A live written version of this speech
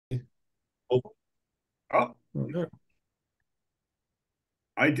Oh, Okay.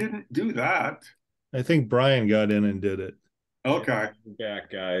 I didn't do that. I think Brian got in and did it. Yeah, Okay. I'm back,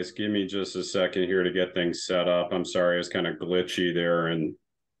 guys. Give me just a second here to get things set up. I'm sorry, it's kind of glitchy there and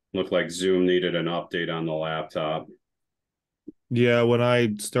looked like Zoom needed an update on the laptop. Yeah, when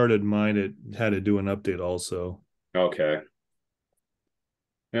I started mine, it had to do an update also. Okay.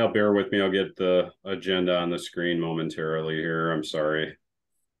 Now, bear with me. I'll get the agenda on the screen momentarily here. I'm sorry.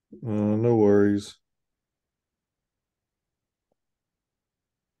 No worries.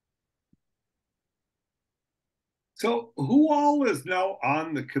 So who all is now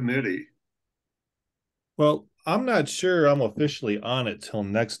on the committee? Well, I'm not sure I'm officially on it till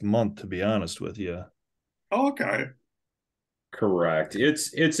next month, to be honest with you. Okay. Correct.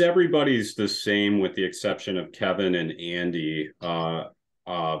 It's everybody's the same with the exception of Kevin and Andy. But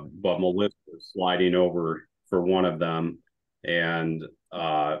Melissa is sliding over for one of them, and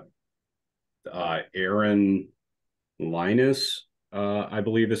Aaron Linus, I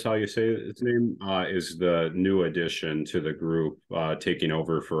believe is how you say his name, is the new addition to the group, taking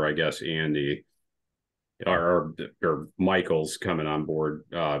over for, I guess, Andy. Or Michael's coming on board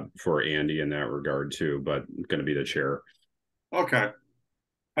for Andy in that regard too, but going to be the chair. Okay.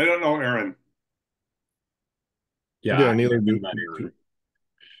 I don't know, Aaron. Yeah, I Yeah, neither haven't do. met Aaron.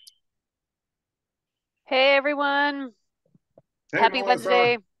 Hey everyone. Hey, Happy Melissa.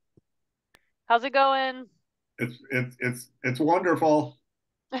 Wednesday. How's it going? It's wonderful.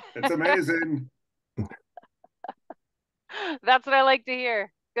 It's amazing. That's what I like to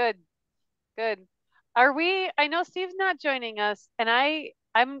hear. Good. Good. I know Steve's not joining us and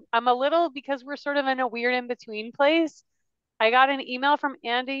I'm a little because we're sort of in a weird in between place. I got an email from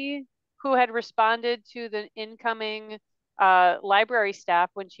Andy who had responded to the incoming library staff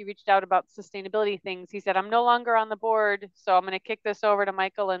when she reached out about sustainability things. He said, I'm no longer on the board, so I'm going to kick this over to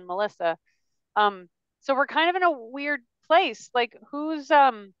Michael and Melissa. Um, so we're kind of in a weird place. Like who is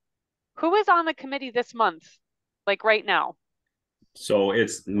on the committee this month? Like right now. So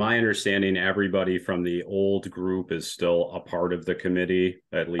it's my understanding everybody from the old group is still a part of the committee,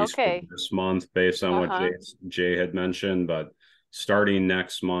 at least for Okay. this month, based on what Uh-huh. Jay had mentioned. But starting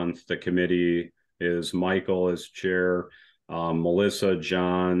next month, the committee is Michael as chair, Melissa,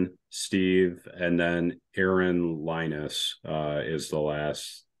 John, Steve, and then Aaron Linus is the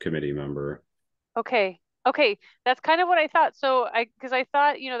last committee member. Okay. Okay. That's kind of what I thought. So because I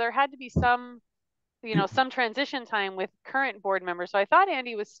thought, there had to be some transition time with current board members. So I thought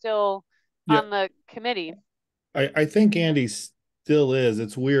Andy was still Yeah, on the committee. I think Andy still is.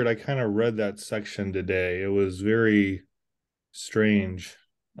 It's weird. I kind of read that section today. It was very strange.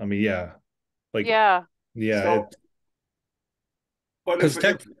 I mean, yeah, like, Yeah. yeah, So, it but because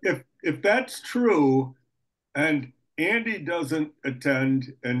tech, if that's true, and Andy doesn't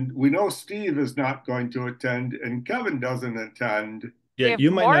attend, and we know Steve is not going to attend, and Kevin doesn't attend, yeah, We have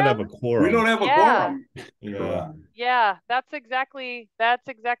you might not have quorum? a we don't quorum. have a Yeah. quorum. Yeah. Correct. Yeah. That's exactly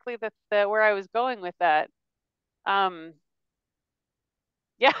the where I was going with that. Um,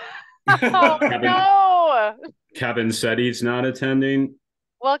 yeah. Oh Kevin no. Kevin said he's not attending.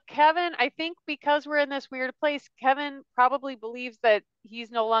 Well, Kevin, I think because we're in this weird place, Kevin probably believes that he's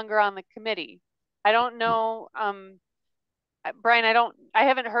no longer on the committee. I don't know, Brian, I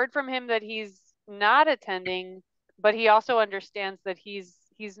haven't heard from him that he's not attending, but he also understands that he's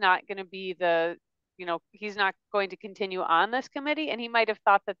not going to be he's not going to continue on this committee, and he might have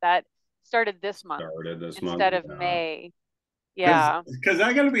thought that that started this month Started this month. instead of Yeah. May. Because Yeah.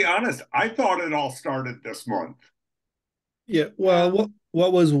 I got to be honest, I thought it all started this month. Yeah, well, Yeah.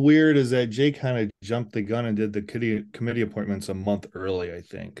 what was weird is that Jay kind of jumped the gun and did the committee appointments a month early, I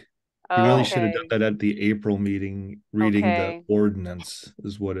think. He really should have done Okay. that at the April meeting, reading the Okay. ordinance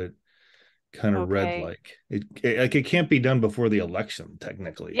is what it kind of read Okay. like. It can't be done before the election,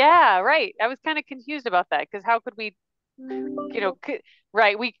 technically. Yeah, right. I was kind of confused about that because how could we,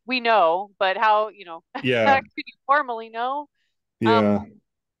 right? We know, but how, how Yeah, could you formally know? yeah. Um,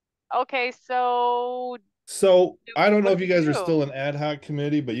 okay, so So I don't know what if do you we guys are do? still an ad hoc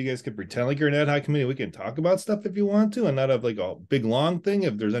committee, but you guys could pretend like you're an ad hoc committee. We can talk about stuff if you want to, and not have like a big long thing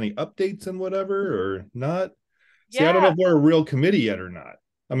if there's any updates and whatever or not. See, I don't know Yeah, if we're a real committee yet or not.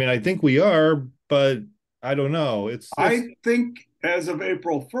 I mean, I think we are, but I don't know. It's I think as of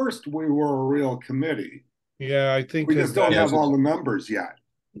April 1st, we were a real committee. yeah, I think We just because don't Yeah, have all the members yet.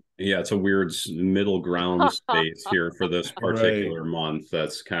 it's a weird middle ground space here for this right. particular month.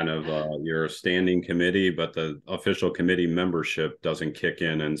 That's kind of your standing committee, but the official committee membership doesn't kick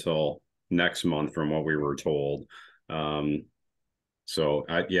in until next month, from what we were told. Um, so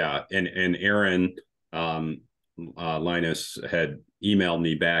yeah, and Aaron, Linus had emailed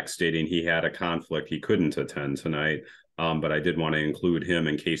me back stating he had a conflict, he couldn't attend tonight. But I did want to include him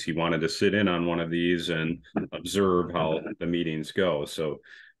in case he wanted to sit in on one of these and observe how the meetings go. So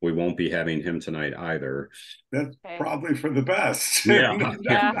we won't be having him tonight either. That's Okay. probably for the best. Yeah.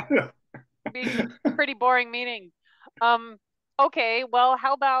 Yeah. Be pretty boring meeting. Okay, well,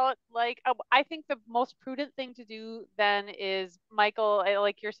 how about like I think the most prudent thing to do then is, Michael, I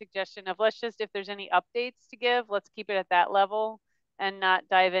like your suggestion of let's just, if there's any updates to give, let's keep it at that level and not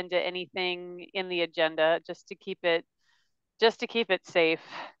dive into anything in the agenda, just to keep it safe.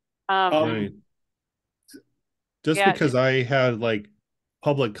 Right. Just Yeah. because I had like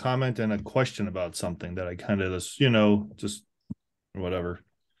public comment and a question about something that I kind of just, just whatever.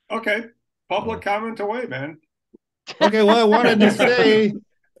 Okay. Public comment away, man. Okay, well, I wanted to say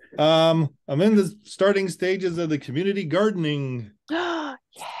I'm in the starting stages of the community gardening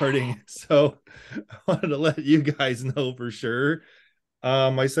starting. So I wanted to let you guys know for sure.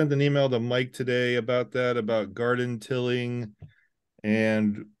 I sent an email to Mike today about that, about garden tilling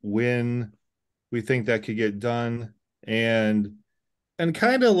and when we think that could get done, and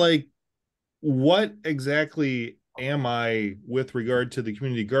kind of like what exactly am I with regard to the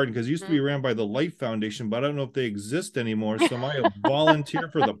community garden, because it used to be ran by the Life Foundation, but I don't know if they exist anymore. So am I a volunteer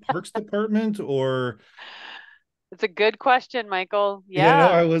for the Parks Department, or It's a good question, Michael. I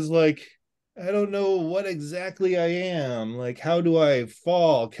Yeah. was like, I don't know what exactly I am. Like, how do I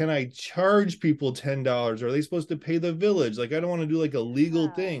fall? Can I charge people $10? Are they supposed to pay the village? Like, I don't want to do like illegal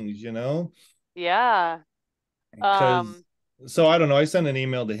things, Yeah. because so I don't know. I sent an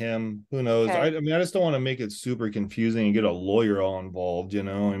email to him. Who knows? Okay. I mean, I just don't want to make it super confusing and get a lawyer all involved.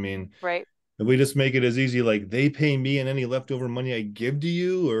 I mean, Right. if we just make it as easy, like they pay me and any leftover money I give to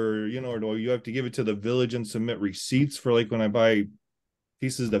you, or or do you have to give it to the village and submit receipts for like when I buy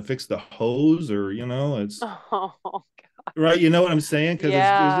pieces to fix the hose, or it's Oh, right. You know what I'm saying? Because it was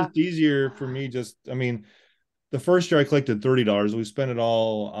yeah. just easier for me. I mean, the first year I collected $30. We spent it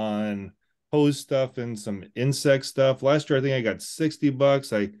all on hose stuff and some insect stuff. Last year I think I got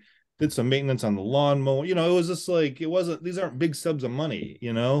 $60. I did some maintenance on the lawnmower. It was just like, it wasn't, these aren't big subs of money,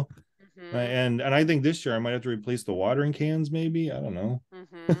 Mm-hmm. and I think this year I might have to replace the watering cans, maybe. I don't know.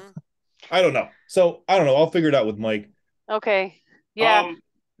 Mm-hmm. I don't know. So I don't know. I'll figure it out with Mike. Okay. Yeah.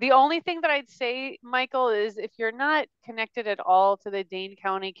 The only thing that I'd say, Michael, is if you're not connected at all to the Dane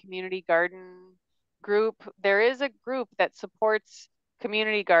County Community Garden group, there is a group that supports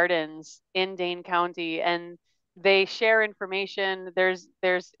community gardens in Dane County, and they share information. There's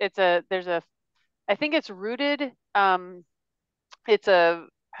a I think it's rooted it's a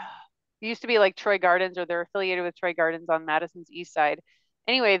it used to be like Troy Gardens, or they're affiliated with Troy Gardens on Madison's east side.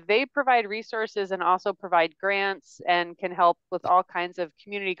 Anyway, they provide resources and also provide grants and can help with all kinds of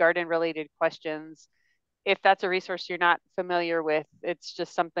community garden related questions. If that's a resource you're not familiar with, it's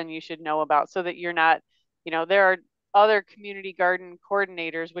just something you should know about, so that you're not, there are other community garden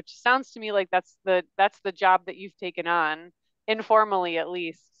coordinators, which sounds to me like that's the job that you've taken on, informally at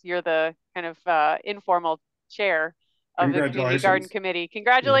least. You're the kind of informal chair of the community garden Congratulations. committee. Yeah.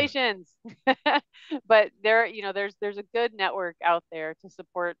 Congratulations. But there's a good network out there to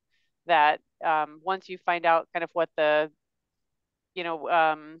support that. Once you find out kind of what the,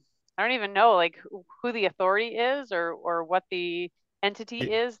 I don't even know like who the authority is, or what the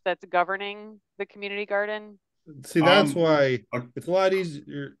entity is that's governing the community garden. See, that's why it's a lot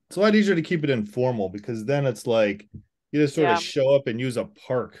easier. It's a lot easier to keep it informal, because then it's like you just sort of Yeah. show up and use a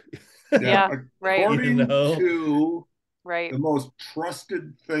park. Yeah. Yeah. Right. According to Right. the most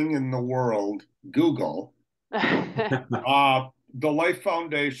trusted thing in the world, Google, the Life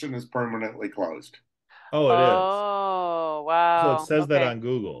Foundation is permanently closed. Oh, it is. Oh, So it wow. says that Okay. on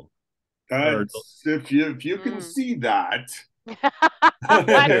Google. Or That's if you can Mm. see that, here.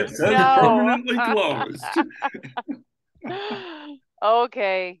 it says No. permanently closed. Okay.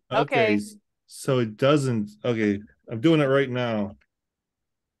 Okay. Okay. So it doesn't. Okay. I'm doing it right now.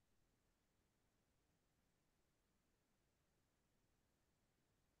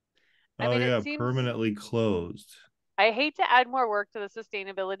 I Oh mean, it yeah, seems, permanently closed. I hate to add more work to the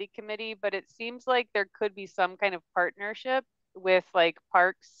sustainability committee, but it seems like there could be some kind of partnership with like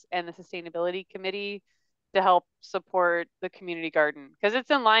parks and the sustainability committee to help support the community garden, because it's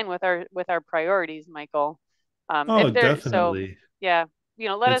in line with our priorities, Michael. Oh, If there, so definitely. yeah,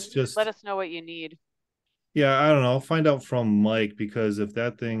 let It's us let just, us know what you need. yeah, I don't know. I'll find out from Mike, because if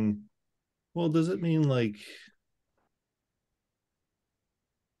that thing, well, does it mean like,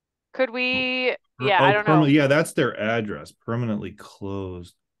 Could we, yeah, I oh, don't know. permanently? Yeah, that's their address, permanently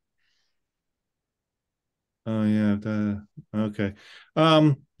closed. Oh yeah, okay.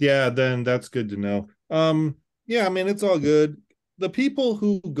 Yeah, then that's good to know. Yeah, I mean it's all good. the people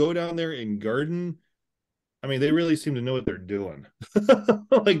who go down there and garden, I mean, they really seem to know what they're doing.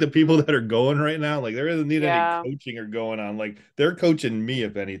 Like the people that are going right now, like there doesn't need any Yeah. coaching or going on. Like they're coaching me,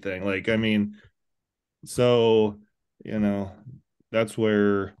 if anything. Like, I mean, so, you know, that's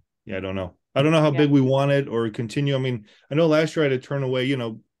where, yeah, I don't know. I don't know how Yeah. big we want it or continue. I mean, I know last year I had to turn away,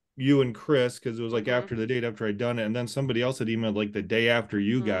 you and Chris, because it was like Mm-hmm. after the date after I'd done it. And then somebody else had emailed like the day after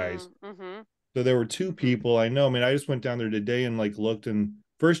you guys. Mm-hmm. So there were two people I know. I mean, I just went down there today and like looked, and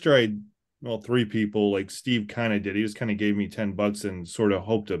first year I, well, three people, like Steve kind of did. He just kind of gave me $10 and sort of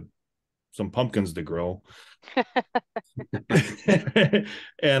hoped to some pumpkins to grow.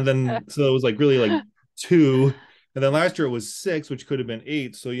 And then so it was like really like two. And then last year it was six, which could have been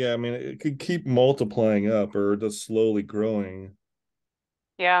eight. So yeah, I mean, it could keep multiplying up or just slowly growing.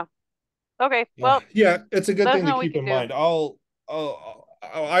 Yeah. Okay. Yeah, Well, yeah, it's a good let us thing to know what we keep can in do. mind.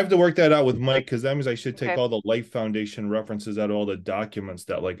 I have to work that out with Mike, because that means I should take Okay. all the Life Foundation references out of all the documents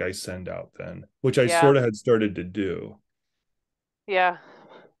that like I send out then, which I Yeah. sort of had started to do. Yeah.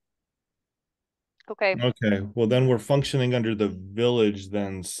 Okay. Okay, well then we're functioning under the village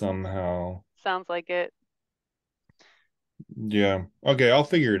then somehow. Sounds like it. Yeah. Okay, I'll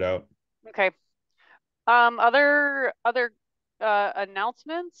figure it out. Okay. Other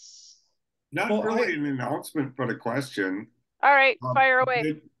announcements? Not Well, really an announcement, but a question. All right, fire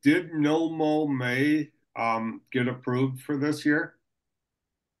away. Did No Mow May get approved for this year?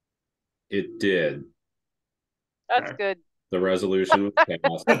 It did. That's Okay. good. The resolution was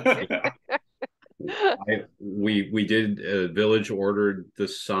passed. We did village ordered the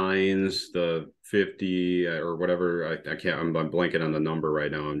signs, the 50 or whatever. I can't, I'm blanking on the number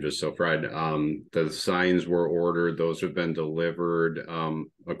right now. I'm just so fried. The signs were ordered, those have been delivered,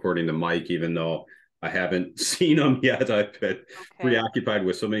 according to Mike, even though I haven't seen them yet. I've been preoccupied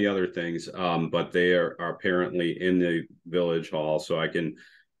with so many other things. But they are apparently in the village hall, so I can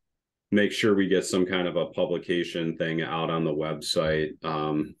make sure we get some kind of a publication thing out on the website,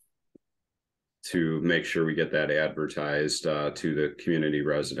 to make sure we get that advertised to the community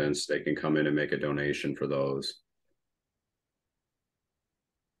residents. They can come in and make a donation for those.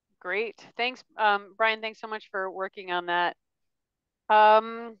 Great. Thanks, Brian. Thanks so much for working on that.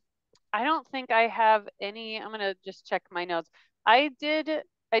 I don't think I have any. I'm gonna just check my notes. I did.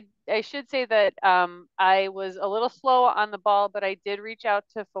 I should say that I was a little slow on the ball, but I did reach out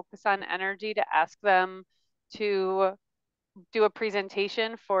to Focus on Energy to ask them to do a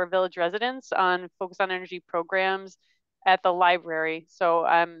presentation for village residents on Focus on Energy programs at the library. So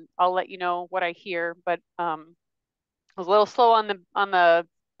I'll let you know what I hear, but I was a little slow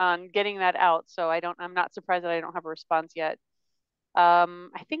on getting that out. So I'm not surprised that I don't have a response yet.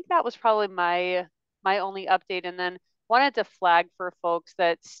 I think that was probably my only update. And then wanted to flag for folks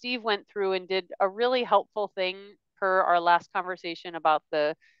that Steve went through and did a really helpful thing per our last conversation about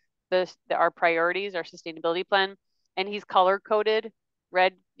our priorities, our sustainability plan, and he's color coded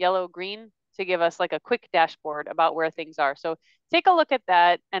red, yellow, green to give us like a quick dashboard about where things are. So take a look at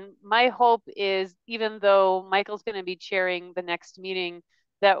that. And my hope is, even though Michael's going to be chairing the next meeting,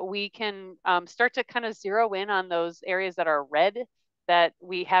 that we can start to kind of zero in on those areas that are red that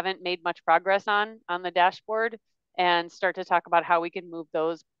we haven't made much progress on the dashboard, and start to talk about how we can move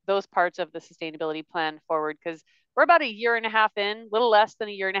those parts of the sustainability plan forward, because we're about a year and a half in, little less than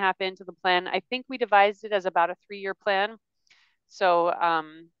a year and a half into the plan. I think we devised it as about a 3-year plan. So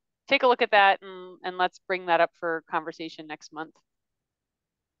take a look at that, and let's bring that up for conversation next month.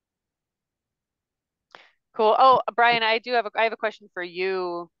 Cool. Oh, Brian, I have a question for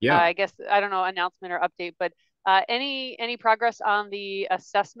you. Yeah. I guess, I don't know, announcement or update, but any progress on the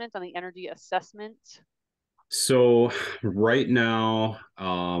assessment, on the energy assessment? So right now,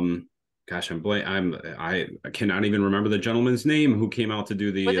 gosh, I cannot even remember the gentleman's name who came out to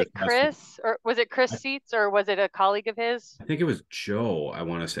do the Was it assessment. Chris, or was it Chris Seats, or was it a colleague of his? I think it was Joe. I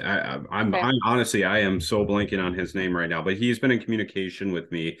want to say. I'm Okay. honestly, I am so blanking on his name right now. But he's been in communication with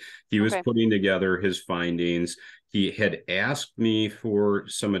me. He was Okay. putting together his findings. He had asked me for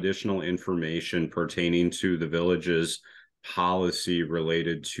some additional information pertaining to the village's policy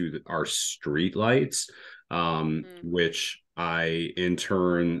related to our streetlights, which I in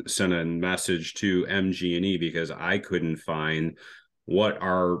turn sent a message to MG&E, because I couldn't find what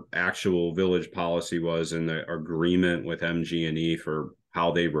our actual village policy was in the agreement with MG&E for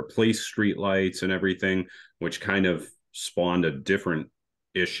how they replace streetlights and everything, which kind of spawned a different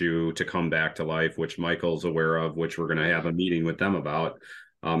issue to come back to life, which Michael's aware of, which we're going to have a meeting with them about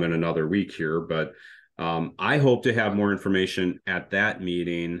in another week here. But I hope to have more information at that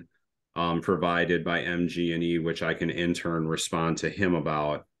meeting provided by MG&E, which I can in turn respond to him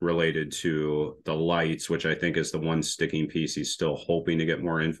about, related to the lights, which I think is the one sticking piece he's still hoping to get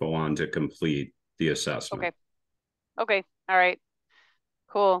more info on to complete the assessment. Okay. Okay. All right.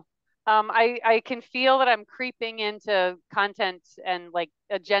 Cool. I can feel that I'm creeping into content and like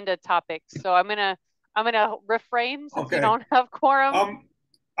agenda topics. So I'm gonna refrain since we Okay. don't have quorum.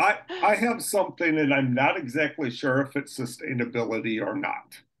 I have something, and I'm not exactly sure if it's sustainability or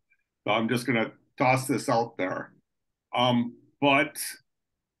not. So I'm just gonna toss this out there. But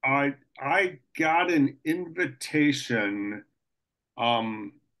I got an invitation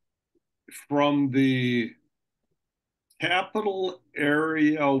from the capital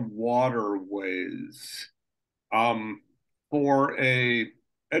area waterways for a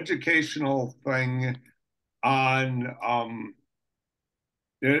educational thing on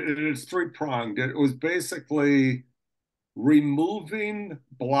it's three-pronged. It was basically removing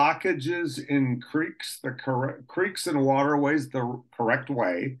blockages in creeks and waterways the correct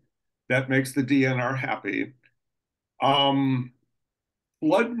way. That makes the DNR happy. Um,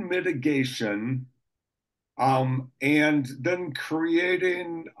 Flood mitigation, and then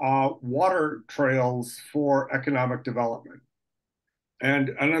creating water trails for economic development. And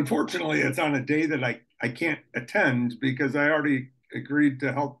unfortunately, it's on a day that I can't attend because I already agreed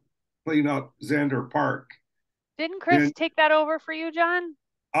to help clean up Xander Park. Didn't Chris take that over for you, John?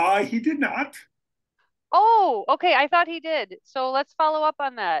 He did not. Oh, okay. I thought he did. So let's follow up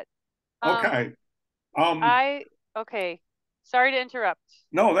on that. Okay. Okay. Sorry to interrupt.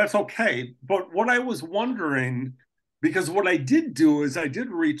 No, that's okay. But what I was wondering, because what I did do is I did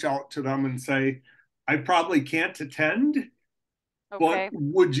reach out to them and say, I probably can't attend, but Okay.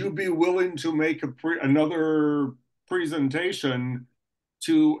 would you be willing to make another presentation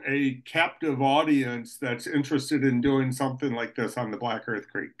to a captive audience that's interested in doing something like this on the Black Earth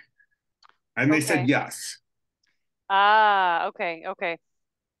Creek? And they said yes. Okay.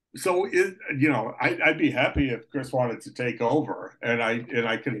 So I'd be happy if Chris wanted to take over and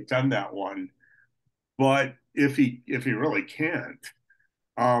I could attend that one. But if he really can't,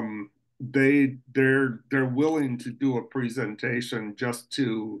 they're willing to do a presentation just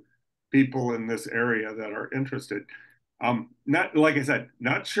to people in this area that are interested. Not, like I said,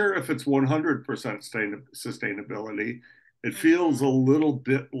 not sure if it's 100% sustainability. It feels a little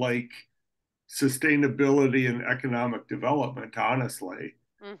bit like sustainability and economic development, honestly.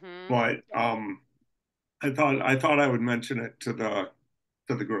 But I thought I would mention it to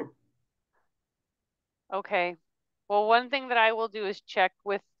the group. Okay. Well, one thing that I will do is check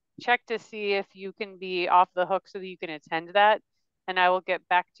to see if you can be off the hook so that you can attend that, and I will get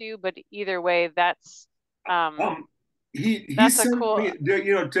back to you. But either way, that's He a sent cool. me,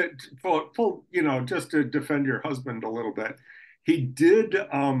 just to defend your husband a little bit. He did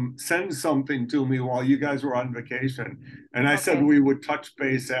send something to me while you guys were on vacation, and I said we would touch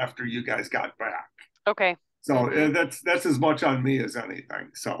base after you guys got back. Okay. So that's as much on me as anything.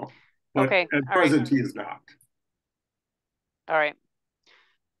 So, but okay. at present he is not. All right.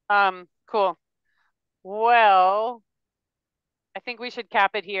 Cool. Well, I think we should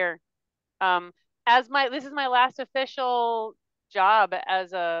cap it here. This is my last official job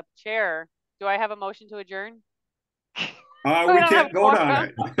as a chair. Do I have a motion to adjourn? We can't vote on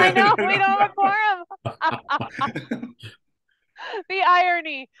it. I know we don't have a quorum. The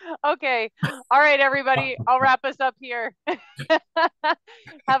irony. Okay. All right, everybody. I'll wrap us up here.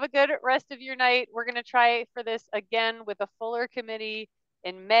 Have a good rest of your night. We're going to try for this again with a fuller committee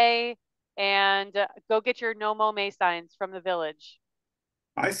in May. And go get your No Mow May signs from the village.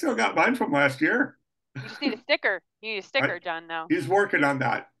 I still got mine from last year. You just need a sticker. You need a sticker, John, now. He's working on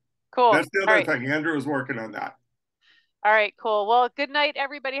that. Cool. That's the other thing. Andrew is working on that. All right, cool. Well, good night,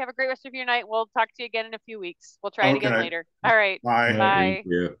 everybody. Have a great rest of your night. We'll talk to you again in a few weeks. We'll try it again later. All right. Bye. Bye.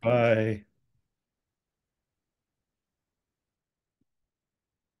 Bye.